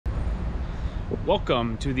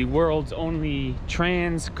Welcome to the world's only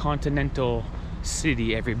transcontinental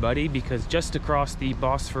city, everybody, because just across the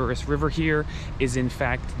Bosphorus River here is in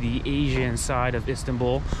fact the Asian side of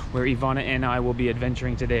Istanbul, where Ivana and I will be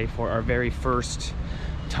adventuring today for our very first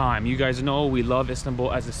time. You guys know we love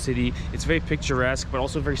Istanbul as a city. It's very picturesque, but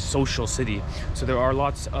also a very social city. So there are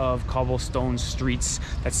lots of cobblestone streets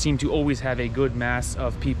that seem to always have a good mass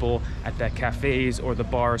of people at the cafes or the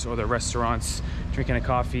bars or the restaurants, drinking a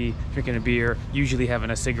coffee, drinking a beer, usually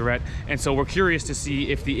having a cigarette. And so we're curious to see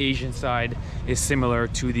if the Asian side is similar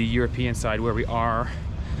to the European side where we are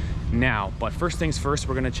now. But first things first,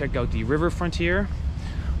 we're gonna check out the riverfront here,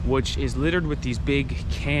 which is littered with these big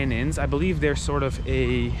cannons. I believe they're sort of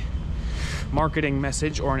a marketing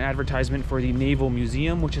message or an advertisement for the Naval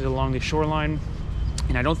Museum, which is along the shoreline.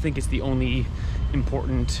 And I don't think it's the only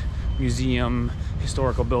important museum,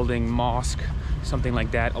 historical building, mosque, something like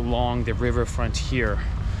that along the riverfront here.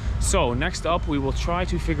 So next up, we will try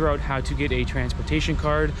to figure out how to get a transportation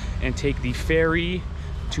card and take the ferry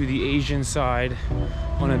to the Asian side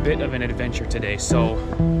on a bit of an adventure today. So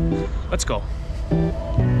let's go.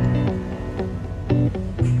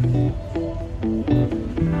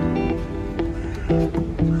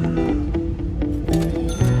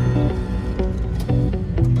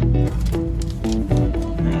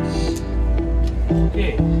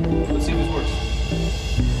 Okay, let's see if this works.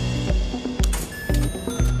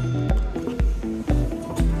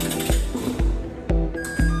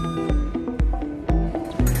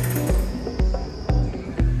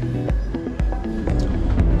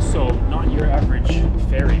 So, not your average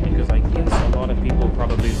ferry, because I guess a lot of people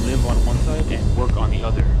probably live on one side and work on the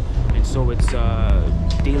other. And so it's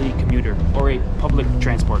a daily commuter or a public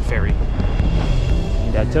transport ferry.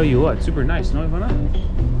 And I tell you what, super nice, no, Ivana?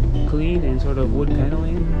 Clean and sort of wood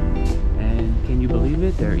paneling. And can you believe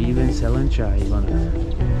it? They're even selling chai, Ivana.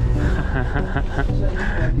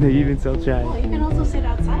 They even sell chai. Oh, you can also sit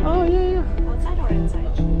outside. Oh, yeah. Outside or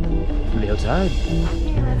inside? The outside.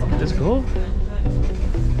 Okay, let's go. That's cool.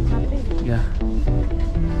 Yeah.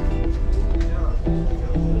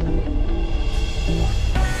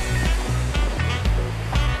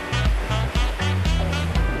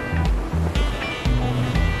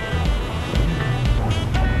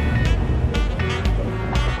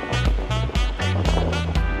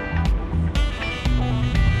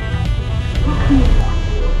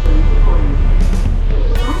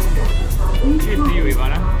 Here's to you,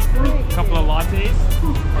 Ivana. A couple of lattes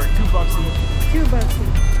for $2 each. $2 each.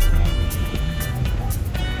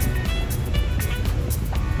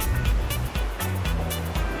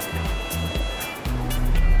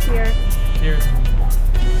 Here. Cheers.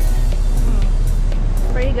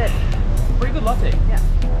 Pretty good. Pretty good latte. Yeah.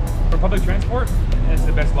 For public transport, it's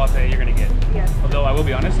the best latte you're gonna get. Yes. Although I will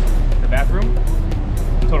be honest, the bathroom,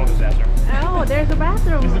 total disaster. Oh, there's a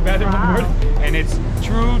bathroom. There's a bathroom on board, and it's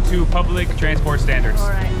true to public transport standards. All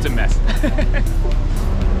right. It's a mess.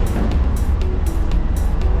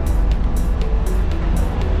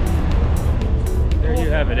 There you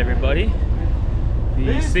have it, everybody.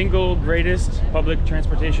 The single greatest public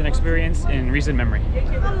transportation experience in recent memory.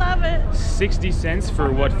 I love it. 60 cents for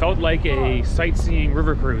what felt like a sightseeing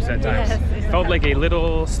river cruise at times. Yes. Felt like a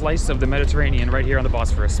little slice of the Mediterranean right here on the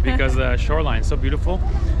Bosphorus because the shoreline is so beautiful.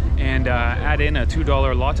 And add in a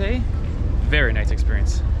 $2 latte, very nice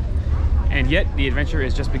experience. And yet the adventure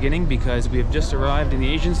is just beginning because we have just arrived in the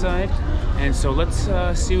Asian side, and so let's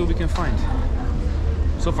see what we can find.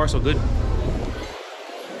 So far so good.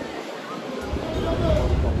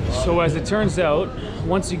 So as it turns out,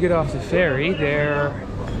 once you get off the ferry, there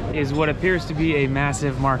is what appears to be a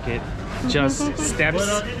massive market just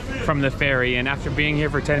steps from the ferry. And after being here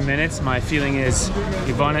for 10 minutes, my feeling is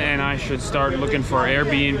Ivana and I should start looking for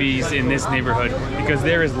Airbnbs in this neighborhood because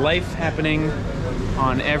there is life happening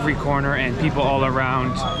on every corner and people all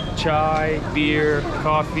around. Chai, beer,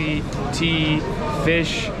 coffee, tea,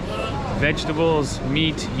 fish, vegetables,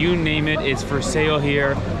 meat, you name it, it's for sale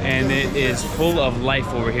here, and it is full of life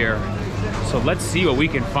over here. So let's see what we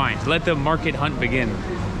can find. Let the market hunt begin.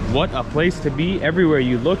 What a place to be. Everywhere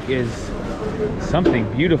you look is something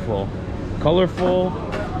beautiful, colorful,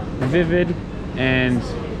 vivid, and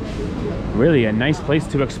really a nice place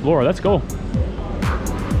to explore. Let's go.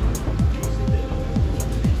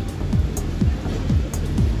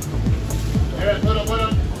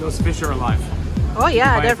 Those fish are alive. Oh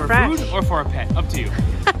yeah, they're for fresh. food or for a pet, up to you.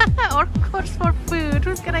 Or of course for food.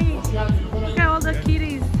 Who's gonna eat? Look at all the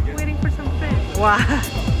kitties waiting for some fish. Wow.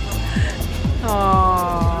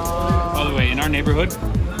 Oh. By the way, in our neighborhood,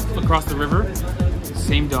 across the river,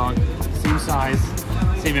 same dog, same size,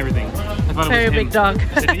 same everything. I thought Very it was him. big dog.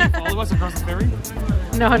 Did he follow us across the ferry?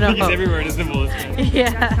 No, no. I think it's everywhere in Istanbul.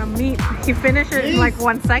 Yeah. Some meat. You finish it in like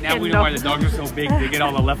 1 second. Now we know why the dogs are so big. They get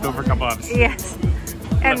all the leftover kebabs. Yes.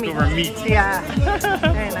 And Leftover meat. Yeah.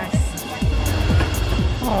 Very nice.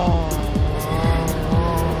 Oh.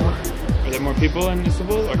 Are there more people in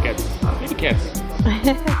Istanbul or cats? Maybe cats.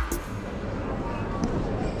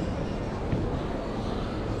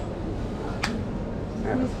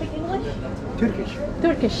 You speak English? Turkish.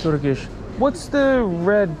 Turkish. Turkish. What's the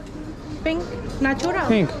red? Pink. Natural.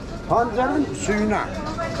 Pink. Pancarın suyuna.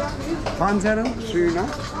 Pancarın suyuna.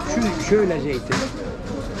 Şöyle zeytin.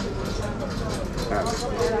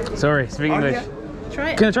 Sorry, speak English.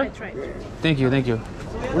 Try it. Can I try? Try it. Thank you, thank you.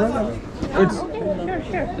 Buna da It's Sure,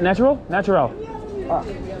 sure. natural? Natural. I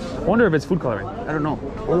wonder if it's food coloring. I don't know.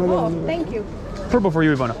 Oh, thank you. Purple for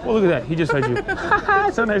you, Ivana. Oh, look at that. He just fed you.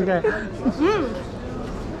 So nice guy.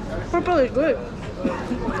 Purple is good.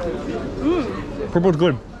 Purple's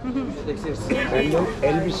good.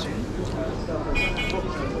 Elvis.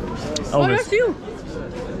 Oh, Elvis. that's you.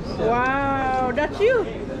 Wow, that's you.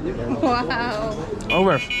 Wow.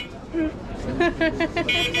 Over.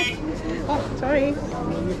 Oh, sorry.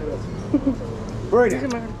 Böyle.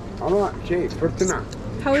 Ama fırtına.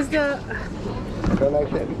 How is the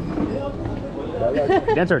Felaket.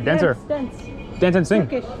 Dancer, dancer. dance? Dance and sing.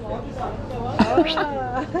 Turkish.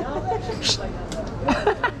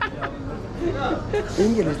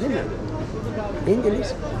 İngiliz değil mi?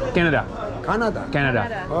 İngiliz. Canada. Kanada. Canada.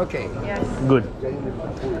 Okay. Yes. Good.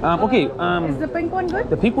 Okay. Is the pink one good?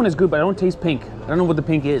 The pink one is good, but I don't taste pink. I don't know what the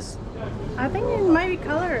pink is. I think it might be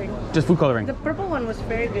coloring. Just food coloring. The purple one was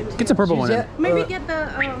very good too. Get the purple one in. Size Maybe get the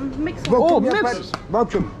mixed one. vakum mix. yaparız.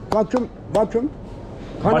 Vakum.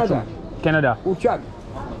 Kanada. Canada. Uçak.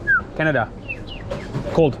 Canada.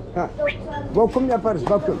 Cold. Ha. Vakum yaparız.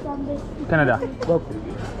 Vakum. Canada. Vakum.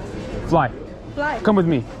 Fly. Fly. Come with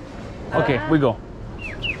me. Okay, we go.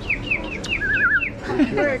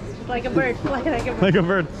 Bird. Like a bird. Fly like a bird. Like a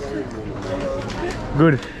bird.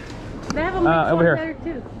 Good. They have a mixed over one here. there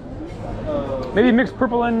too. Maybe mix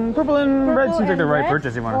purple and red seems like the right red,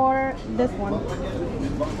 purchase, Ivana. Or this one.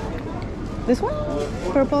 This one?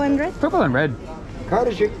 Purple and red? Purple and red.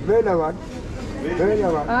 Karışık böyle var.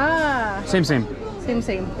 Böyle var. Ah, Same. same.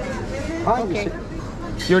 Hangisi? Okay.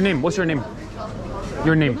 Your name. What's your name?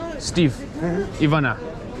 Your name. Steve. Ivana.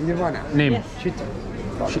 Nirvana. Name. Yes. Şit.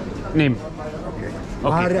 Name.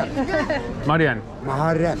 Okay. Muharrem. Marian.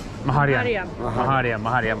 Muharrem. Maharian.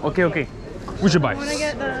 Maharian. Okay. We should buy. Want to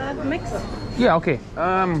get the mix? Yeah, okay.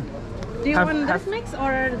 Do you want this mix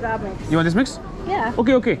or that mix? You want this mix? Yeah.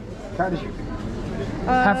 Okay. Karışık.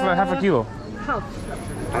 Half a kilo. Half.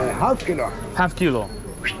 Half kilo. Half kilo.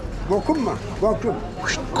 Vakum mu? Vakum.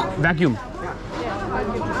 Vacuum.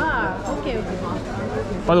 Ah, okay.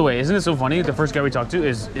 By the way, isn't it so funny? The first guy we talked to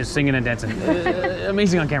is singing and dancing.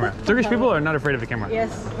 Amazing on camera. Turkish people are not afraid of the camera. Yes.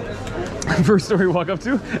 First story we walk up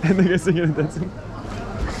to, and the guy singing and dancing.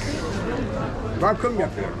 Vakum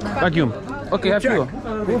yapıyor. Vacuum. Okay, half kilo.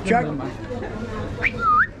 Uçak.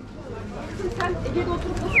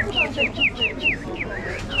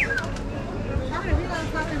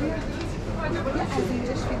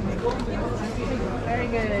 Very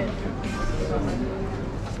good.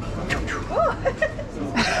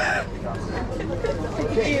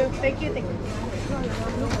 Thank you.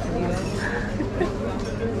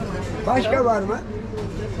 Başka var mı?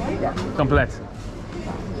 Complete.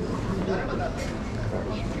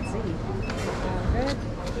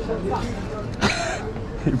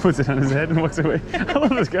 He puts it on his head and walks away. I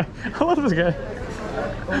love this guy.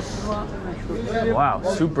 Wow,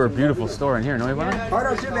 super beautiful store in here, no Ivana?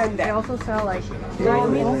 Parası They bende. also sell like dry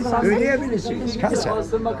meat sausage. Ödeyebilirsiniz. Kasa.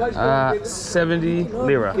 70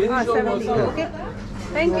 lira. 70. Okay.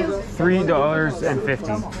 Thank you.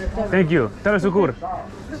 $3.50. Thank you. Tarasukur.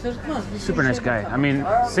 Super nice guy. I mean,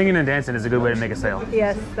 singing and dancing is a good way to make a sale.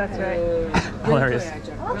 Yes, that's right. Hilarious.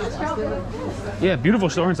 Yeah, beautiful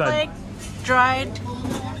store inside. Like dried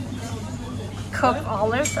cooked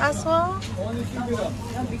olives as well.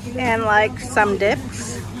 And like some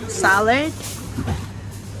dips, salad,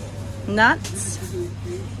 nuts.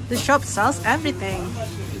 The shop sells everything.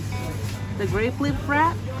 The grape leaf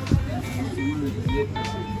wrap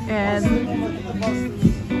and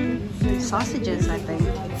sausages, I think,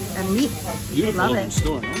 and meat. Love it.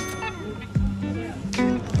 Store, no?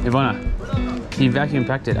 Ivana, he vacuum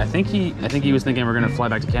packed it. I think he was thinking we're gonna fly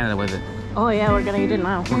back to Canada with it. Oh yeah, we're gonna eat it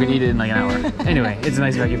now. We're gonna eat it in like an hour. Anyway, it's a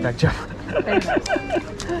nice vacuum packed job.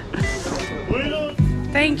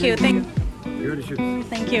 Thank you. Görüşürüz.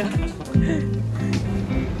 Thank you.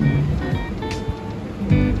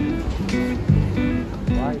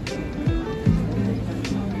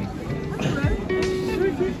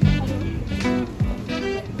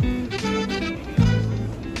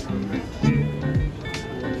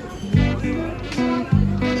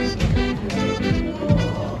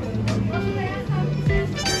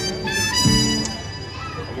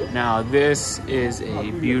 Now this is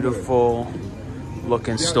a beautiful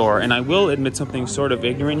looking store, and I will admit something sort of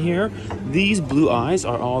ignorant here. These blue eyes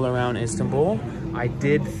are all around Istanbul. I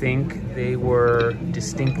did think they were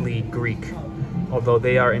distinctly Greek, although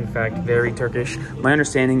they are in fact very Turkish. My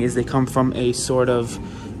understanding is they come from a sort of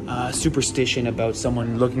superstition about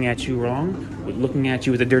someone looking at you wrong, looking at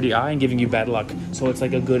you with a dirty eye and giving you bad luck. So it's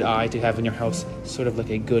like a good eye to have in your house, sort of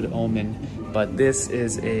like a good omen. But this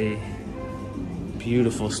is a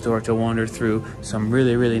beautiful store to wander through. Some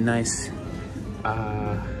really, really nice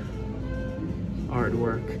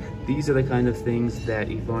artwork. These are the kind of things that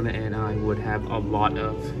Ivana and I would have a lot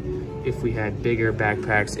of if we had bigger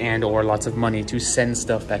backpacks and or lots of money to send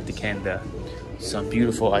stuff back to Canada. Some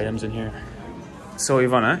beautiful items in here. So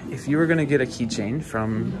Ivana, if you were gonna get a keychain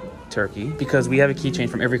from Turkey, because we have a keychain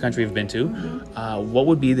from every country we've been to, what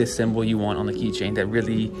would be the symbol you want on the keychain that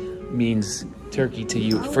really means Turkey to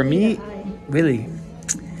you? For me, really,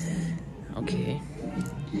 okay.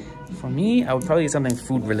 For me, I would probably get something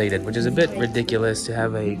food related, which is a bit ridiculous to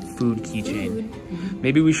have a food keychain.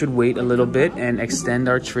 Maybe we should wait a little bit and extend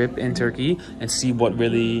our trip in Turkey and see what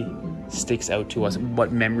really sticks out to us,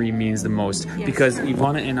 what memory means the most. Yes. Because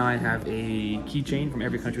Ivana and I have a keychain from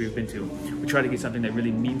every country we've been to. We try to get something that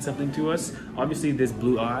really means something to us. Obviously this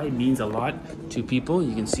blue eye means a lot to people.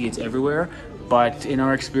 You can see it's everywhere, but in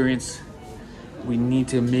our experience, we need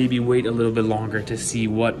to maybe wait a little bit longer to see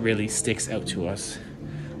what really sticks out to us.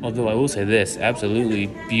 Although I will say this, absolutely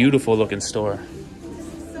beautiful looking store.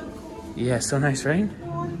 Yeah, so nice, right? I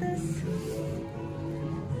want this.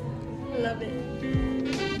 Love it.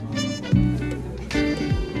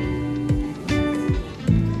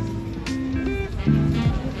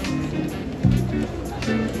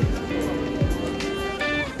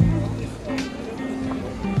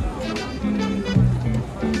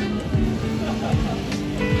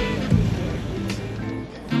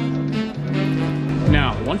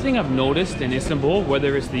 One thing I've noticed in Istanbul,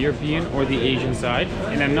 whether it's the European or the Asian side,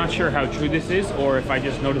 and I'm not sure how true this is or if I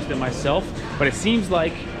just noticed it myself, but it seems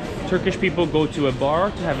like Turkish people go to a bar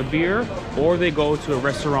to have a beer or they go to a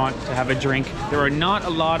restaurant to have a drink. There are not a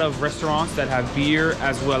lot of restaurants that have beer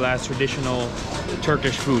as well as traditional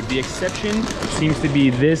Turkish food. The exception seems to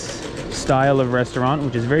be this style of restaurant,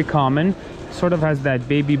 which is very common. Sort of has that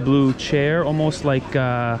baby blue chair, almost like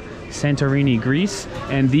Santorini, Greece,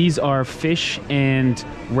 and these are fish and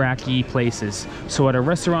raki places. So at a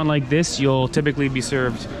restaurant like this, you'll typically be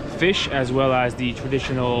served fish as well as the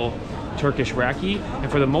traditional Turkish raki, and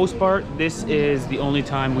for the most part, this is the only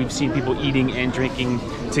time we've seen people eating and drinking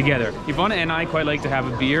together. Ivana and I quite like to have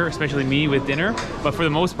a beer, especially me, with dinner, but for the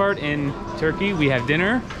most part in Turkey, we have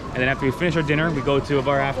dinner, and then after we finish our dinner, we go to a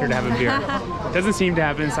bar after to have a beer. It doesn't seem to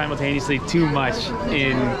happen simultaneously too much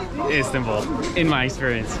in Istanbul, in my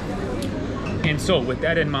experience. And so with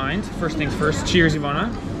that in mind, first things first, cheers,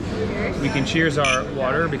 Ivana. We can cheers our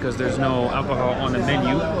water because there's no alcohol on the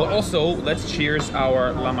menu, but also let's cheers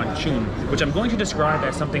our lahmacun, which I'm going to describe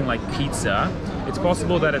as something like pizza. It's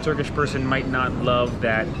possible that a Turkish person might not love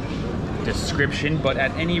that description, but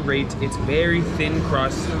at any rate, it's very thin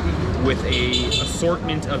crust with a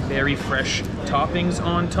assortment of very fresh toppings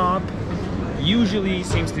on top. Usually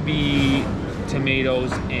seems to be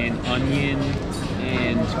tomatoes and onion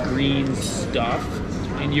and green stuff,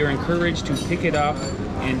 and you're encouraged to pick it up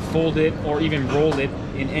and fold it or even roll it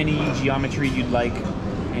in any geometry you'd like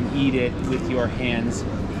and eat it with your hands.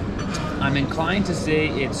 I'm inclined to say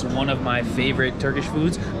it's one of my favorite Turkish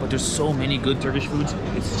foods, but there's so many good Turkish foods.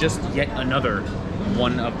 It's just yet another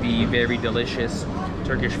one of the very delicious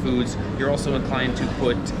Turkish foods. You're also inclined to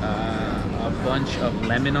put a bunch of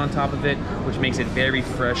lemon on top of it, which makes it very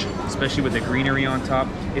fresh, especially with the greenery on top.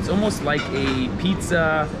 It's almost like a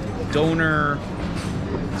pizza doner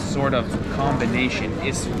sort of combination.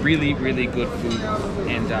 It's really, really good food,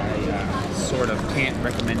 and I sort of can't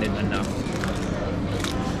recommend it enough.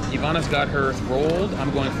 Ivana's got hers rolled.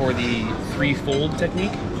 I'm going for the 3-fold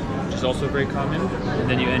technique, which is also very common, and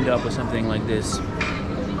then you end up with something like this.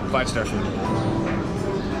 5-star food.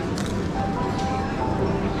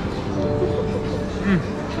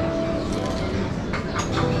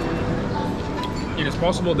 And it's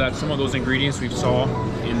possible that some of those ingredients we saw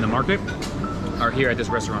in the market are here at this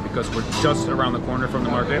restaurant because we're just around the corner from the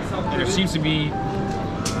market, and there seems to be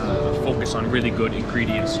a focus on really good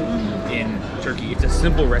ingredients in Turkey. It's a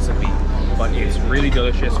simple recipe, but it's really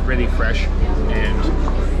delicious, really fresh,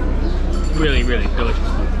 and really, really delicious.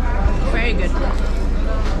 Very good.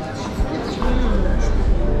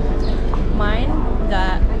 Mine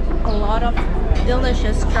got a lot of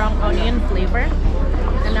delicious strong onion flavor,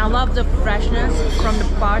 and I love the freshness from the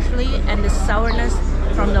parsley and the sourness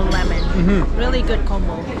from the lemon. Really good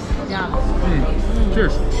combo. Yeah.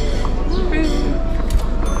 Cheers.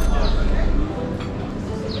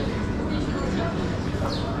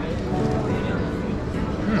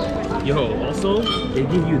 Yo, also, they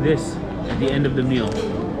give you this at the end of the meal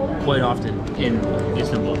quite often in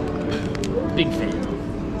Istanbul. Big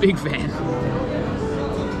fan. Big fan.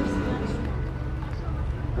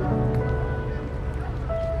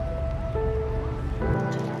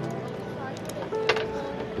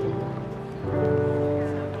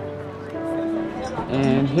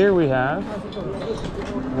 And here we have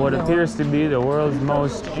what appears to be the world's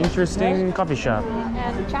most interesting coffee shop.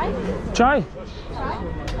 And chai? Chai.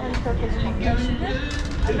 And Turkish.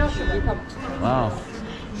 Wow.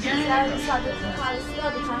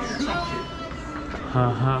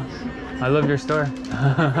 I love your store.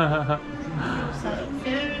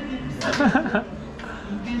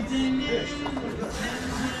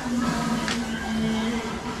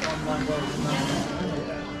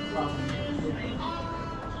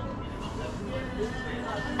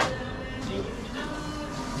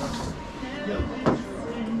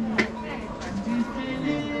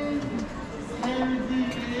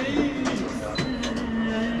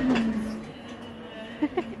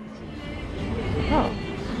 Oh,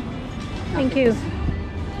 thank you.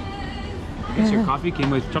 I guess your coffee came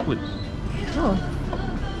with chocolate. Oh,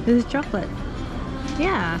 this is chocolate.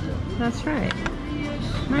 Yeah, that's right.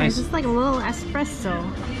 Nice. It's like a little espresso.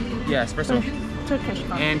 Yeah, espresso. Turkish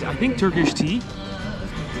coffee. And I think Turkish tea,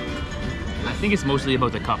 I think it's mostly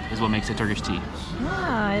about the cup is what makes it Turkish tea.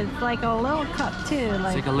 Yeah, it's like a little cup too.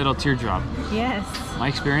 It's like a little teardrop. Yes. My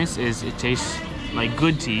experience is it tastes like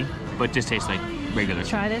good tea, but just tastes like regular tea.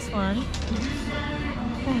 Try this one.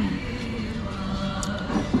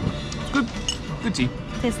 Good. Good tea.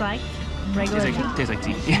 Tastes like regular tea. Tastes like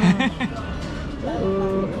tea.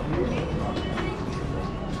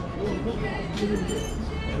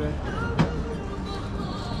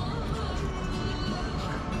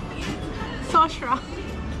 So strong.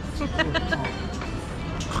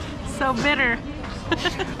 So bitter.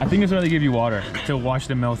 I think that's why they give you water to wash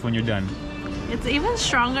the mouth when you're done. It's even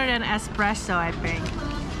stronger than espresso, I think.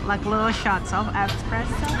 Like little shots of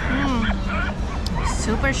espresso.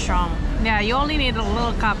 Super strong. Yeah, you only need a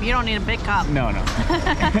little cup. You don't need a big cup. No.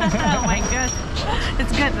 Oh my god.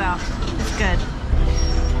 It's good though. It's good.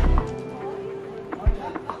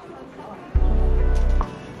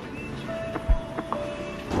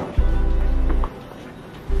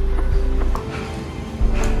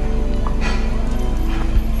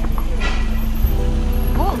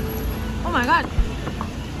 Oh my god.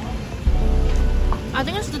 I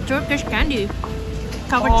think it's the Turkish candy.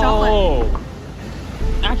 Covered chocolate.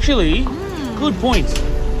 Actually, good point.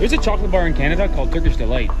 There's a chocolate bar in Canada called Turkish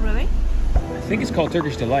Delight. Really? I think it's called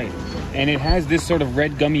Turkish Delight. And it has this sort of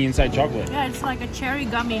red gummy inside chocolate. Yeah, it's like a cherry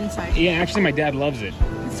gummy inside. Yeah, actually my dad loves it.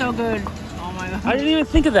 It's so good. Oh my god. I didn't even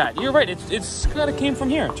think of that. You're right. It's gotta came from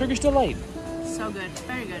here. Turkish Delight. So good.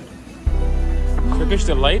 Very good. Turkish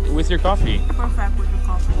Delight with your coffee. Perfect with your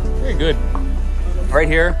coffee. Very good. Right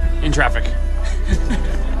here in traffic.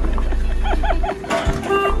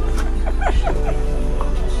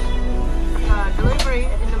 Delivery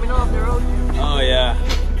in the middle of the road. Oh yeah.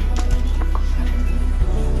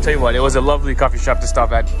 Tell you what, it was a lovely coffee shop to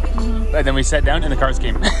stop at. And then we sat down and the cars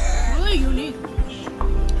came. Really unique.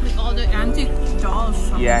 With all the antique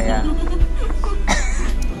dolls. Yeah.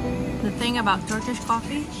 The thing about Turkish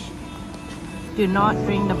coffee, do not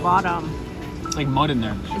drink the bottom. It's like mud in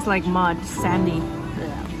there. It's like mud, sandy.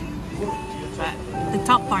 But the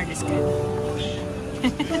top part is good.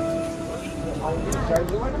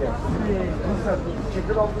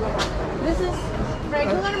 This is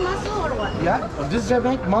regular mussel or what? Yeah, this is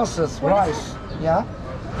make mussels, rice. Yeah.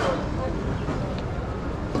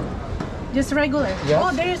 Just regular. Yes.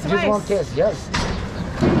 Oh, there is Just rice. one taste. Yes.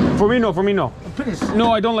 For me, no. Please.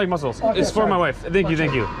 No, I don't like mussels. Okay, it's for sorry. my wife.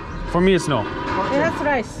 Thank you. For me, it's no. It has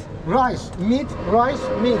rice. Rice, meat, rice,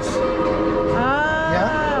 mix. Ah,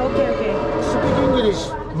 Yeah. okay. Speak English.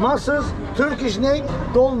 Mussels, Turkish name,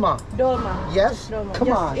 dolma. Dolma. Yes. Dolma. Come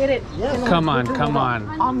Just on. eat it. Yes. Come on.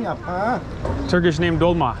 Am yap ha. Turkish name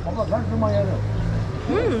dolma. Baba ver bu mayanı.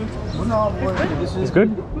 Bu ne abi böyle? It's good?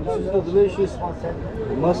 This is the delicious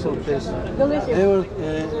mussel taste Delicious. ever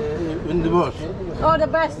in the world. Oh, the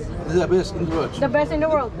best. This is the best in the world. The best in the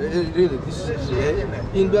world. Really, this is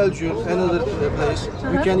in Belgium, another place.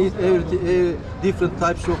 You can eat different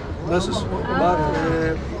types of mussels, but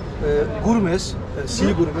gourmets,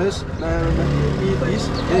 sea gourmets, eat this.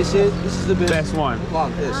 They say this is the best Best one.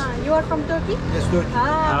 Yes. You are from Turkey? Yes, Turkey.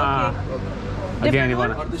 Ah, okay. Again, Different Ivana.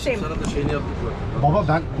 one? Kardeşim Same. sana da şeyini yaptık bak. Baba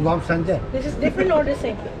ben kulağım sende. This is different or the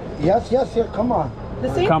same? Yes, yes, yes, come on. The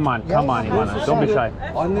same? Come on, Ivana. Don't be shy.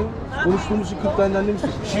 Annem konuştuğumuz için 40 tane annem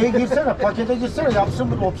istiyor. Şeye girsene, pakete girsene,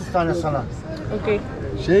 yapsın burada 30 tane sana. Okay.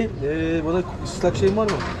 Bana ıslak şeyin var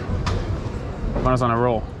mı? Ivana's on a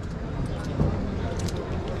roll.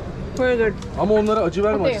 Very good. Ama onlara acı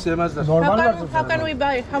verme, Okay. acı sevmezler. Normal verdim How can sana. we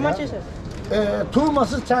buy? How much is it?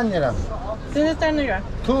 Tuğmasız 10 lira. This is 10 lira.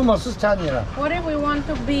 Tuğmasız 10 lira. What if we want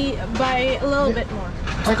to buy a little bit more?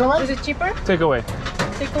 Take away? Is it cheaper? Take away.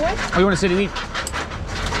 Take away? Oh, you want to sit and eat?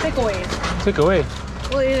 Take away. Take away.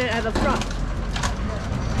 We'll eat it at the front.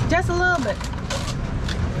 Just a little bit.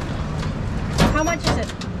 How much is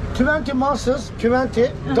it? 20 mussels,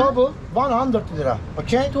 20, double, 100 lira.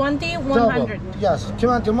 Okay? 20, Double. 100. Yes,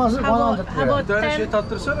 20 mussels, How about, 100 how lira. about Bir tane 10? şey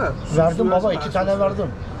tattırsana. Verdim baba, 2 tane verdim.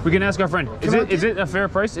 We can ask our friend. Is it a fair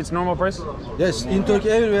price? It's normal price? Yes, in Turkey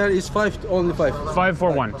everywhere is 5, only 5. 5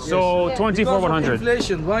 for 1. So 20 for Because of 100.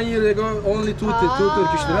 inflation, 1 year ago only 2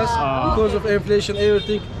 Turkish liras. Because of inflation,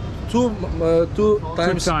 everything two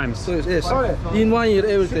times. So, yes. Sorry. In 1 year,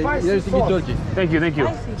 everything Spicy in sauce. Turkey. Thank you, thank you.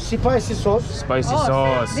 Spicy sauce. Spicy Oh,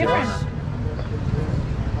 sauce. different.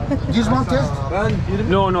 This one test. Ben 20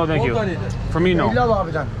 No, no, thank you. 10 taneydi. For me, no. 50 al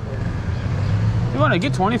abiden. You want to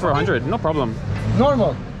get 20 for 100? No problem.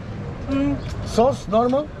 Normal. Sauce,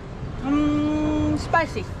 normal.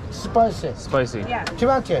 Spicy. Spicy. Spicy. Yeah.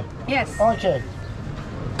 20. Yes. Okay.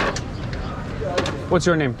 What's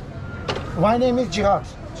your name? My name is Cihat.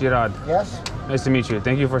 Girard. Yes. Nice to meet you.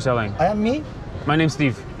 Thank you for selling. I am me. My name's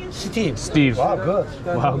Steve. Steve. Steve. Wow, good.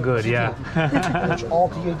 Wow, good, yeah. 3, 6,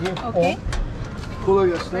 7, Okay. 10. Kolay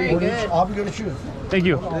gelsin. Very good. Abi görüşürüz. Thank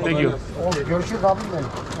you, thank you. Görüşürüz abim benim.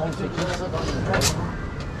 18.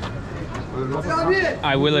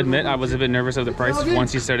 I will admit I was a bit nervous of the price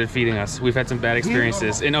once you started feeding us. We've had some bad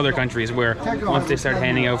experiences in other countries where once they start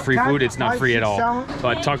handing out free food, it's not free at all.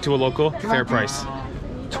 But talk to a local, fair price.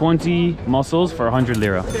 20 mussels for 100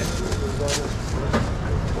 lira.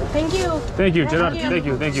 Thank you. Thank you, Gerard. Thank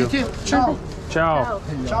you, thank you. Steve, ciao. Ciao.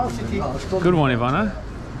 Ciao Steve. Good one, Ivana.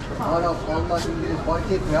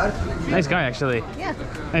 Nice guy, actually. Yeah.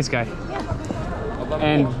 Nice guy.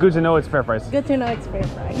 And good to know it's fair price. Good to know it's fair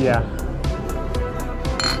price. Yeah.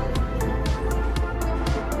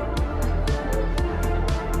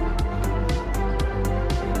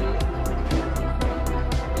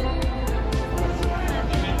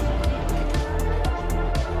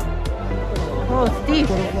 Oh, Steve.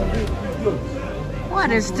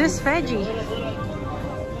 What is this veggie?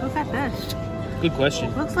 Look at this. Good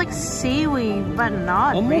question. Looks like seaweed, but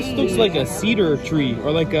not Almost really. looks like a cedar tree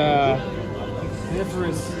or like a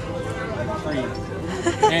coniferous tree.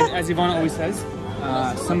 And as Ivana always says,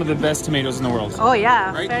 some of the best tomatoes in the world. Oh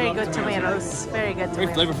yeah, Right? very You love good tomatoes. tomatoes. Very good Very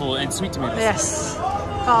tomatoes. flavorful and sweet tomatoes. Yes.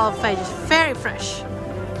 All veggies. Very fresh.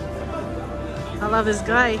 I love this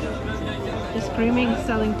guy. Just screaming,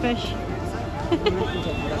 selling fish.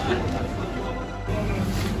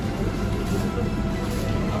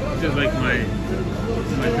 This is like my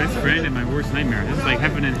best friend and my worst nightmare. This is like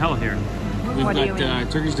heaven and hell here. We've What do you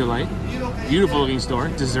got Turkish Delight, beautiful looking store,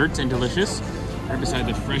 desserts and delicious, right beside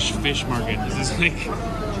the fresh fish market. This is like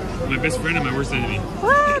my best friend and my worst enemy.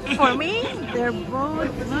 What? For me? They're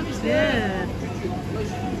both look good.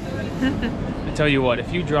 I tell you what,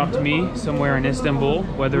 if you dropped me somewhere in Istanbul,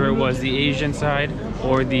 whether it was the Asian side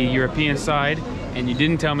or the European side, and you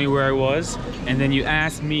didn't tell me where I was, and then you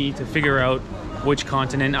asked me to figure out which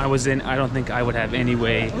continent I was in, I don't think I would have any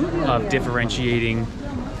way of differentiating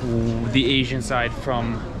the Asian side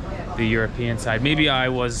from the European side. Maybe I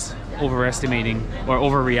was overestimating or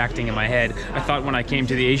overreacting in my head. I thought when I came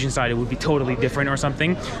to the Asian side it would be totally different or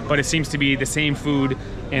something, but it seems to be the same food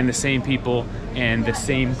and the same people and the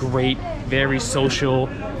same great, very social,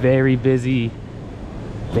 very busy,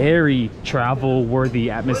 very travel-worthy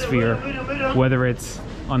atmosphere, whether it's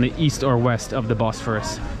on the east or west of the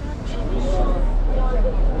Bosphorus.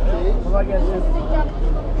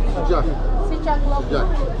 Sıcak. Sıcak.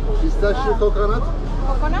 Pistachio kokonat.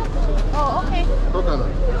 Coconut? Oh, okay. Kokonat.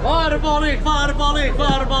 Var balık, var balık,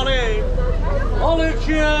 var balık.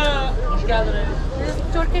 Balıkçı. Hoş geldiniz. This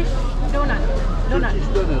is Turkish donut. Donut.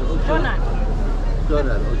 Döner. Donut.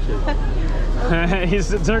 Döner. Okay.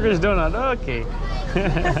 He's a Turkish donut, okay.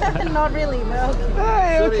 Not really, but okay.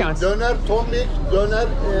 Hey, it Sorry, counts. döner tombik, döner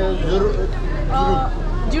dürüm.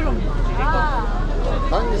 Durum. Ah,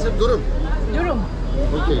 Hangisi durum? durum.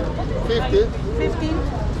 Okay. 50. 15.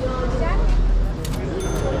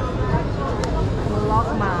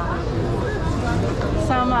 Lokma.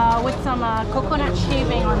 Some with some coconut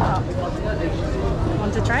shaving on top.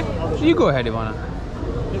 Want to try? You go ahead, Ivana.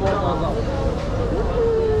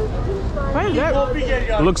 Very good.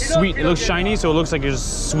 It looks sweet. It looks shiny, so it looks like it's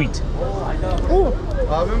sweet. Ooh.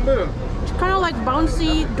 It's kind of like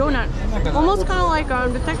bouncy donut. Almost kind of like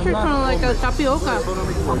the texture is kind of like a tapioca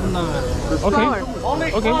flour.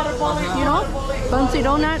 Okay. You know, bouncy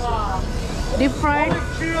donut, deep fried,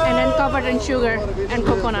 and then covered in sugar and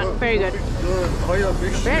coconut. Very good.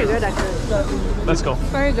 Very good, actually. Let's go.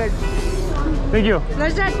 Very good. Thank you.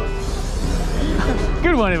 Pleasure.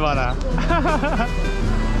 Good one, Ivana.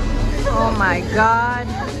 Oh my god.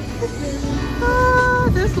 Oh,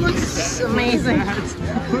 this looks amazing.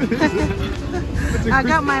 I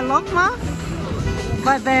got my lokma,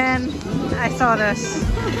 but then I saw this.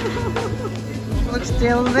 Looks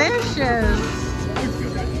delicious.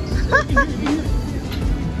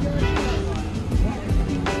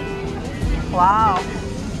 Wow.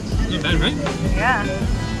 Not bad, right? Yeah.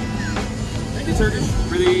 The Turkish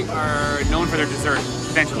really are known for their dessert,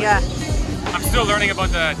 essentially. Yeah. I'm still learning about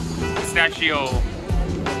the pistachio,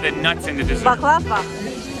 the nuts in the dessert. Baklava.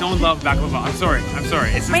 Don't love baklava. I'm sorry.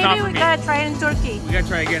 It's just not Maybe for we me. gotta try it in Turkey. We gotta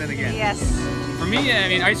try again and again. Yes. For me, I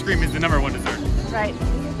mean, ice cream is the #1 dessert. Right.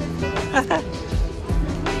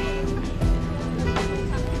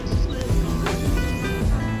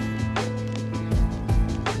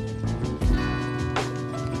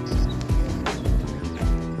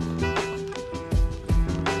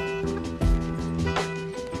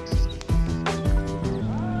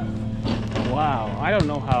 Wow, I don't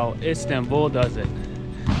know how Istanbul does it.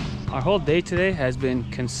 Our whole day today has been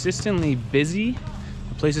consistently busy,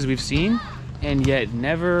 the places we've seen, and yet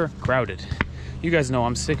never crowded. You guys know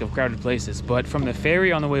I'm sick of crowded places, but from the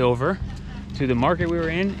ferry on the way over to the market we were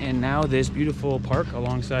in, and now this beautiful park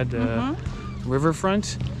alongside the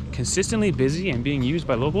riverfront, consistently busy and being used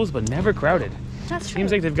by locals, but never crowded. That's true.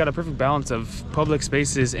 Seems like they've got a perfect balance of public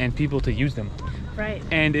spaces and people to use them. Right.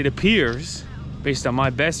 And it appears, based on my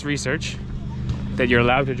best research, that you're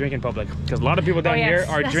allowed to drink in public, because a lot of people down here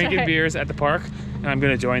are that's drinking right. beers at the park, and I'm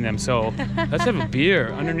gonna join them. So let's have a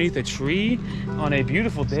beer underneath a tree on a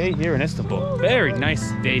beautiful day here in Istanbul. Very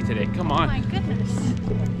nice day today. Come Oh on. my goodness.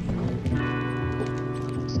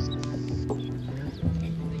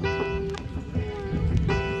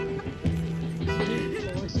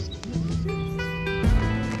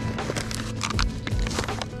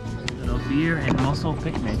 Little beer and mussel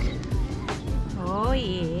picnic. Oh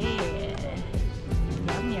yeah.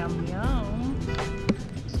 Yum yum yum.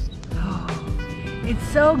 Oh, it's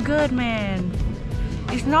so good, man.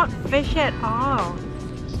 It's not fish at all.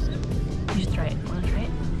 You should try it. Wanna try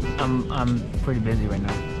it? I'm pretty busy right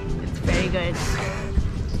now. It's very good.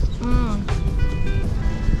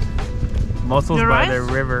 Mussels The by rice? the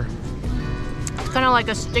river. It's kind of like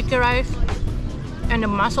a sticky rice, and the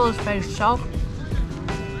mussel is very soft.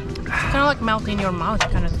 It's kind of like melt in your mouth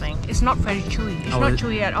kind of thing. It's not very chewy. It's not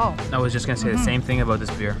chewy at all. I was just gonna say the same thing about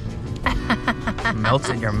this beer. Melts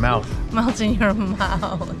in your mouth. Melts in your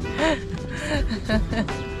mouth.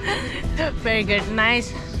 Very good.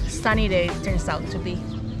 Nice sunny day it turns out to be.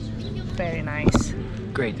 Very nice.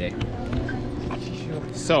 Great day.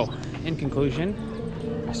 So, in conclusion,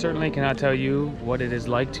 I certainly cannot tell you what it is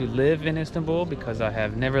like to live in Istanbul because I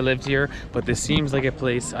have never lived here, but this seems like a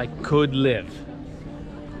place I could live.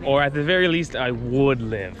 Or at the very least, I would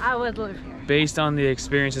live. I would live here. Based on the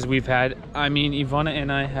experiences we've had. I mean, Ivana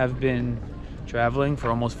and I have been traveling for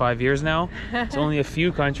almost 5 years now. It's only a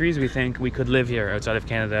few countries we think we could live here outside of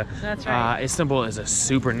Canada. That's right. Istanbul is a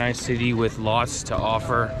super nice city with lots to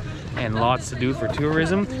offer and lots to do for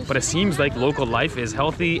tourism, but it seems like local life is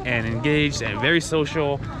healthy and engaged and very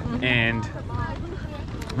social and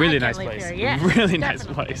really nice live place. here, yeah, Really nice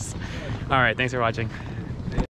place. All right, thanks for watching.